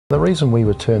The reason we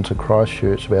returned to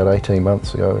Christchurch about 18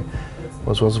 months ago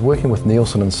was working with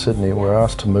Nielsen in Sydney. We were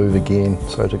asked to move again,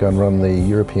 so to go and run the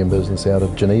European business out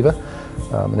of Geneva.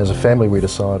 And as a family we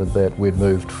decided that we'd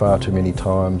moved far too many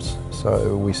times,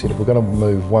 so we said if we're going to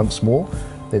move once more,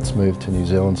 let's move to New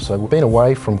Zealand. So we've been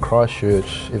away from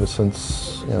Christchurch ever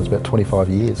since, it's about 25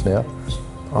 years now.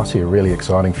 I see a really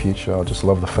exciting future. I just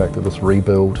love the fact that this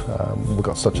rebuild, we've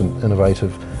got such an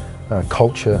innovative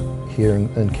culture here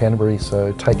in Canterbury,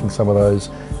 so taking some of those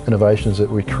innovations that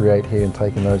we create here and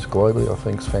taking those globally I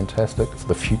think is fantastic.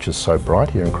 The future's so bright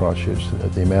here in Christchurch,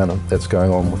 the amount that's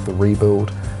going on with the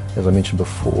rebuild, as I mentioned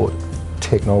before,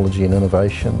 technology and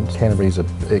innovation. Canterbury's a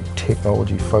big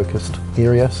technology focused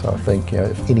area, so I think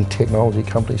if any technology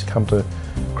companies come to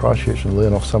Christchurch and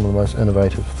learn off some of the most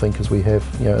innovative thinkers we have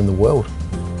in the world.